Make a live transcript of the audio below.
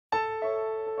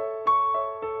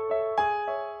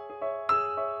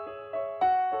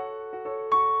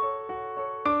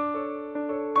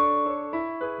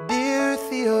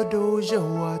Cappadocia,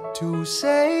 what to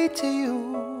say to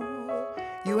you?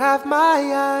 You have my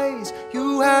eyes,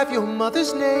 you have your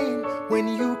mother's name. When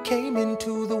you came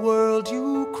into the world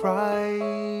you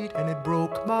cried, and it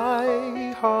broke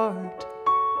my heart.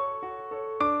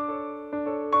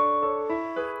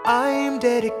 I'm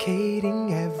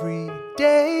dedicating every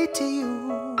day to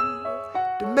you.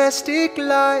 Domestic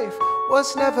life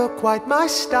was never quite my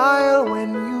style.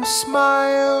 When you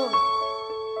smile,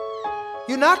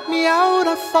 you knock me out,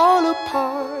 I fall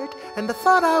apart, and I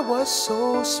thought I was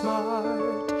so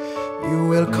smart. You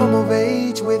will come of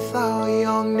age with our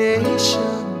young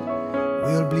nation.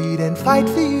 We'll bleed and fight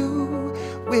for you.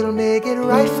 We'll make it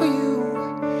right for you.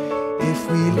 If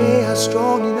we lay a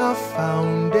strong enough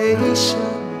foundation,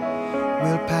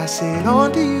 we'll pass it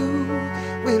on to you.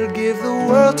 We'll give the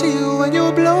world to you, and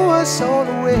you'll blow us all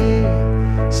away.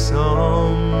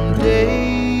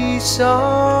 Someday,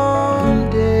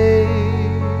 someday,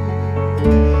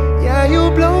 yeah,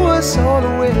 you'll blow us all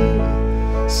away.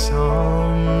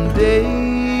 Someday,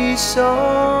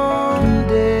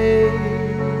 someday.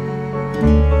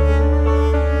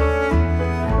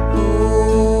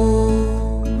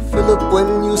 Oh, Philip,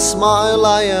 when you smile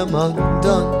I am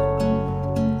undone.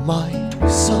 My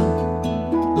son,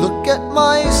 look at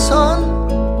my son.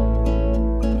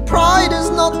 Pride is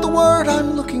not the word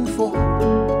I'm looking for.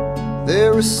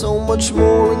 There is so much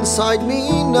more inside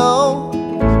me now.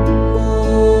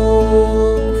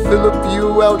 Oh, Philip,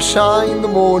 you outshine the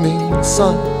morning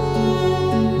sun.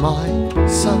 My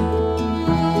son,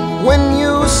 when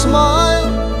you smile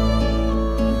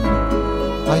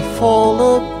I fall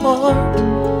apart,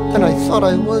 and I thought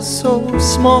I was so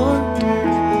smart.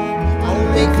 I'll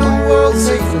make the world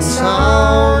safe and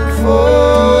sound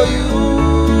for you.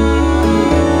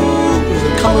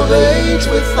 We'll come of age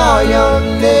with our young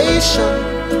nation.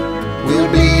 We'll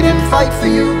bleed and fight for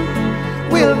you.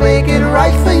 We'll make it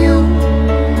right for you.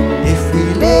 If we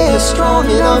lay a strong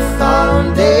enough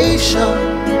foundation,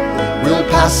 we'll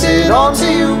pass it on to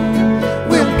you.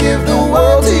 We'll give the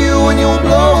world to you, and you'll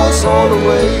blow us all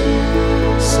away.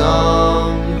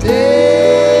 Someday